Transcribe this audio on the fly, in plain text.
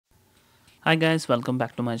Hi guys, welcome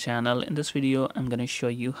back to my channel. In this video, I'm going to show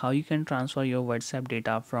you how you can transfer your WhatsApp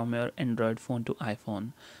data from your Android phone to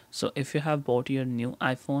iPhone. So if you have bought your new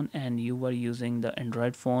iPhone and you were using the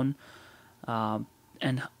Android phone uh,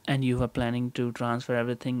 and you were planning to transfer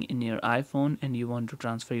everything in your iPhone and you want to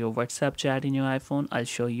transfer your WhatsApp chat in your iPhone, I'll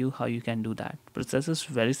show you how you can do that. Process is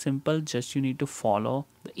very simple, just you need to follow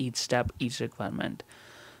each step, each requirement.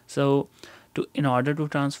 So in order to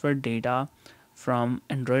transfer data from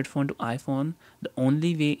Android phone to iPhone, the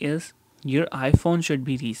only way is your iPhone should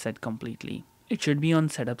be reset completely. It should be on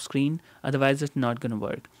setup screen, otherwise it's not gonna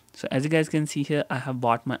work. So as you guys can see here, I have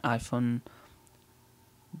bought my iPhone.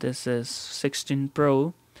 This is 16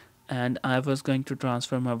 Pro and I was going to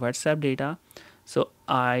transfer my WhatsApp data. So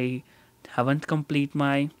I haven't complete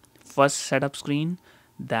my first setup screen.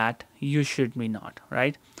 That you should be not,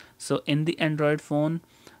 right? So in the Android phone,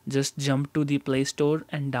 just jump to the Play Store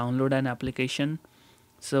and download an application.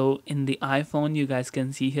 So in the iPhone, you guys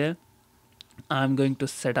can see here, I'm going to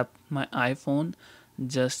set up my iPhone.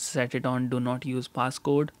 Just set it on do not use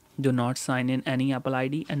passcode, do not sign in any Apple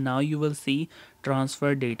ID, and now you will see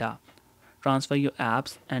transfer data, transfer your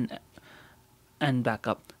apps and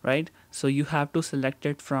backup, right? So you have to select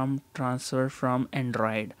it from transfer from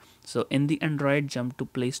Android. So in the Android, jump to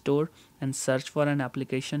Play Store and search for an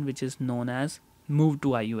application which is known as move to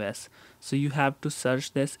iOS. So you have to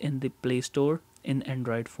search this in the Play Store in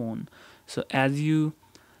Android phone. So as you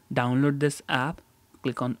download this app,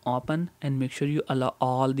 click on open and make sure you allow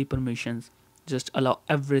all the permissions. Just allow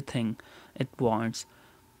everything it wants,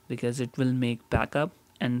 because it will make backup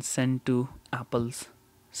and send to Apple's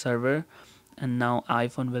server, and now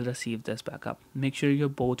iPhone will receive this backup. Make sure your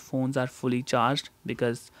both phones are fully charged,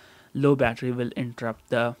 because low battery will interrupt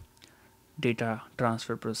the data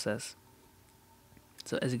transfer process.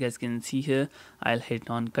 So as you guys can see here, I'll hit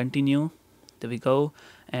on continue. There we go,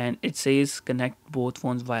 and it says connect both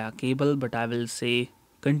phones via cable, but I will say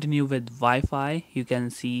continue with Wi-Fi. You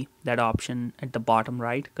can see that option at the bottom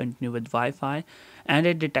right, continue with Wi-Fi, and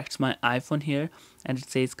it detects my iPhone here and it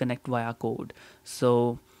says connect via code.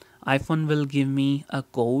 So iPhone will give me a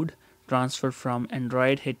code. Transfer from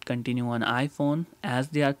Android, hit continue on iPhone. As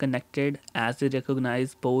they are connected, as they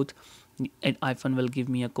recognize both, iPhone will give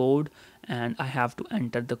me a code and I have to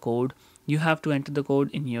enter the code. You have to enter the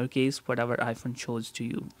code in your case, whatever iPhone shows to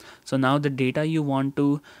you. So now the data you want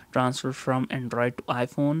to transfer from Android to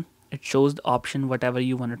iPhone, it shows the option whatever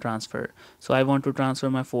you want to transfer. So I want to transfer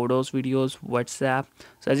my photos, videos, WhatsApp.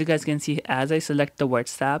 So as you guys can see, as I select the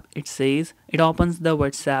WhatsApp, it says, it opens the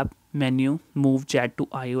WhatsApp menu, move chat to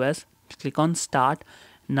iOS. Click on start.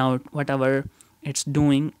 Now whatever it's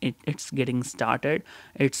doing, it's getting started.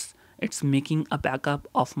 It's making a backup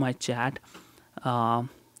of my chat on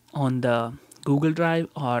the Google Drive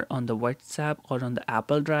or on the WhatsApp or on the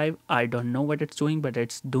Apple Drive. I don't know what it's doing, but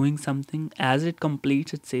it's doing something. As it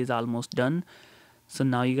completes, it says almost done. So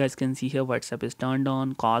now you guys can see here WhatsApp is turned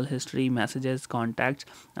on, call history, messages, contacts.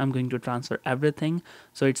 I'm going to transfer everything.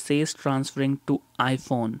 So it says transferring to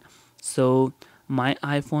iPhone. So my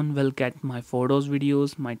iPhone will get my photos,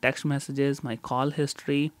 videos, my text messages, my call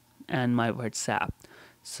history, and my WhatsApp.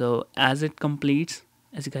 So as it completes,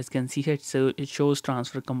 as you guys can see here, so it shows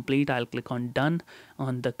transfer complete. I'll click on done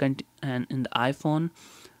on the and in the iPhone.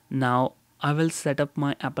 Now I will set up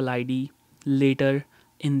my Apple ID later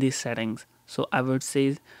in these settings. So I would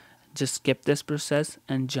say just skip this process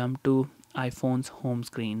and jump to iPhone's home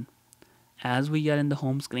screen. As we are in the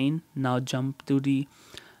home screen, now jump to the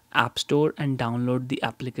App Store and download the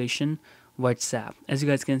application WhatsApp. As you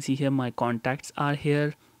guys can see here, my contacts are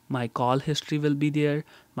here, my call history will be there,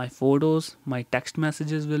 my photos, my text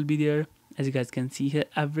messages will be there. As you guys can see here,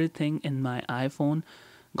 everything in my iPhone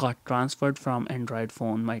got transferred from Android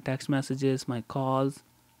phone. My text messages, my calls,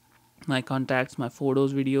 my contacts, my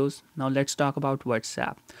photos, videos. Now let's talk about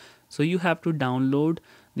WhatsApp. So you have to download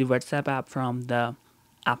the WhatsApp app from the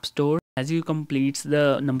App Store. As you complete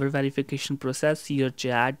the number verification process, your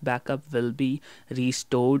chat backup will be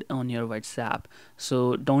restored on your WhatsApp.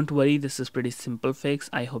 So don't worry, this is pretty simple fix.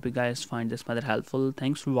 I hope you guys find this method helpful.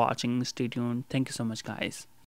 Thanks for watching. Stay tuned. Thank you so much, guys.